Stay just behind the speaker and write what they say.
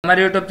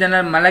हमारी YouTube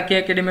channel मलाकिया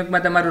academy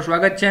में तमारू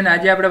स्वागत है।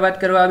 आज आप बात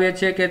करवा आवीए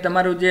छे कि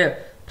तमारू जे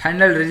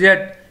फाइनल रिजल्ट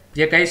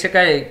जे कही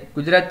शकाय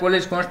गुजरात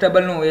पोलीस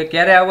कोन्स्टेबलनुं ए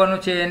क्यारे आववानुं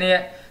छे एनी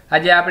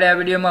आज आपणे आ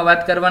विडियोमां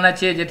वात करवाना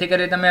छीए, जेथी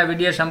करी तमे आ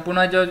विडियो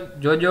संपूर्ण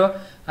जोजो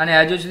अने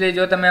हजू सुधी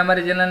जो तमे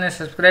अमारी चेनलने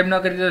सब्सक्राइब न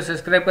करी तो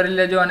सब्सक्राइब करी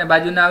लेजो अने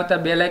बाजुना आवता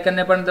बेल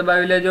आइकनने पण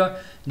दबावी लेजो,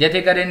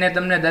 जेथी करीने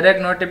तमने दरेक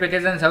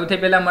नोटिफिकेशन सौथी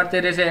पहेला मळती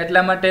रहेशे।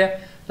 एटला माटे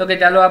तो के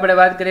चालो आपणे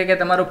वात करीए के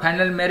तमारुं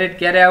फाइनल मेरिट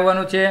क्यारे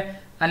आववानुं छे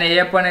અને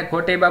એ પણ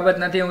ખોટી બાબત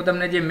નથી। હું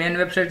તમને જે મેન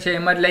વેબસાઇટ છે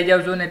એમાં જ લઈ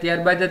જાઉં છું ને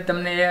ત્યારબાદ જ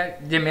તમને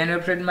જે મેન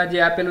વેબસાઇટમાં જે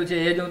આપેલું છે એ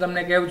જ હું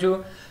તમને કહું છું।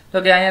 તો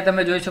કે અહીંયા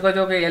તમે જોઈ શકો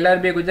છો કે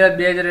LRB ગુજરાત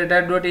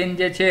 2018.in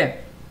જે છે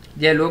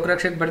જે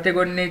લોકરક્ષક ભરતી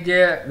બોર્ડની જે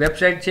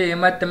વેબસાઇટ છે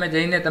એમાં જ તમે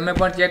જઈને તમે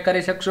પણ ચેક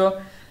કરી શકશો।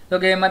 તો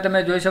કે એમાં તમે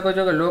જોઈ શકો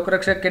છો કે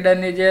લોકરક્ષક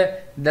કેડરની જે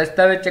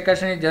દસ્તાવેજ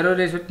ચકાસણી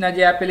જરૂરી સૂચના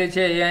જે આપેલી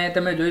છે એ અહીંયા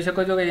તમે જોઈ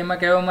શકો છો કે એમાં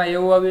કહેવામાં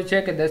એવું આવ્યું છે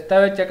કે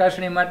દસ્તાવેજ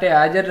ચકાસણી માટે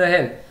હાજર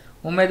રહેલ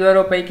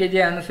ઉમેદવારો પૈકી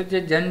જે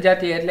અનુસૂચિત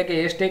જનજાતિ એટલે કે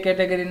એસટી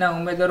કેટેગરીના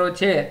ઉમેદવારો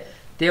છે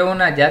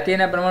તેઓના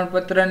જાતિના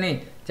પ્રમાણપત્રની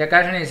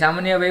ચકાસણી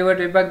સામાન્ય વહીવટ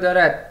વિભાગ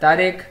દ્વારા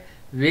તારીખ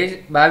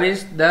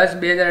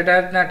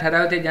 22/10/2018ના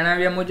ઠરાવથી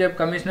જણાવ્યા મુજબ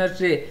કમિશનર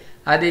શ્રી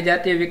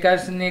આદિજાતિ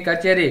વિકાસની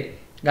કચેરી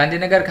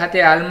ગાંધીનગર ખાતે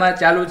હાલમાં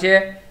ચાલુ છે।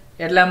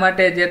 એટલા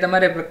માટે જે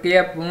તમારે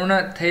પ્રક્રિયા પૂર્ણ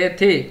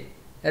થયેથી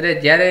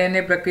જ્યારે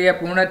એની પ્રક્રિયા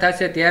પૂર્ણ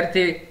થશે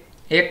ત્યારથી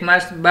 1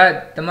 માસ બાદ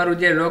તમારું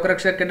જે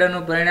લોકરક્ષક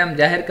કેડરનું પરિણામ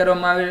જાહેર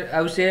કરવામાં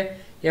આવશે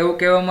એવું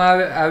કહેવામાં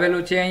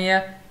આવેલું છે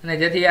અહીંયા। અને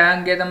જેથી આ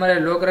અંગે તમારે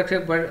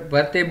લોકરક્ષક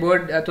ભરતી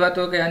બોર્ડ અથવા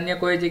તો કે અન્ય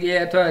કોઈ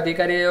જગ્યાએ અથવા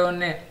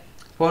અધિકારીઓને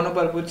ફોન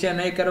ઉપર પૂછ્યા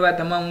નહીં કરવા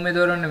તમામ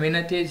ઉમેદવારોને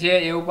વિનંતી છે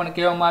એવું પણ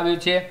કહેવામાં આવ્યું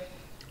છે।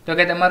 તો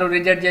કે તમારું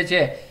રિઝલ્ટ જે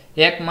છે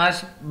 1 માસ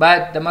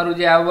બાદ તમારું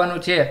જે આવવાનું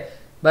છે।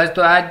 બસ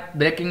તો આ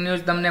બ્રેકિંગ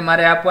ન્યૂઝ તમને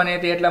મારે આપવાની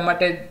હતી એટલા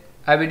માટે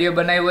આ વિડીયો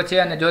બનાવ્યો છે।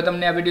 અને જો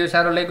તમને આ વિડીયો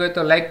સારો લાગ્યો હોય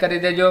તો લાઇક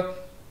કરી દેજો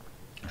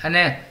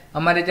અને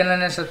અમારી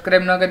ચેનલને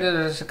સબસ્ક્રાઇબ ન કરી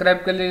તો સબસ્ક્રાઇબ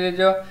કરી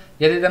લેજો,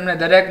 જેથી તમને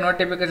દરેક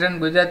નોટિફિકેશન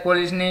ગુજરાત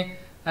પોલીસની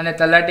અને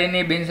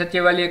તલાટીની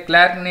બિનસચિવાલય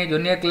ક્લાર્કની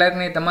જુનિયર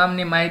ક્લાર્કની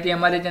તમામની માહિતી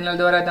અમારી ચેનલ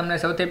દ્વારા તમને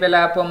સૌથી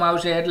પહેલાં આપવામાં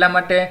આવશે। એટલા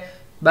માટે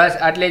બસ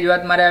આટલી જ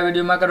વાત મારે આ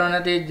વિડીયોમાં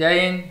કરવાની હતી। જય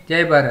હિન્દ,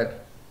 જય ભારત।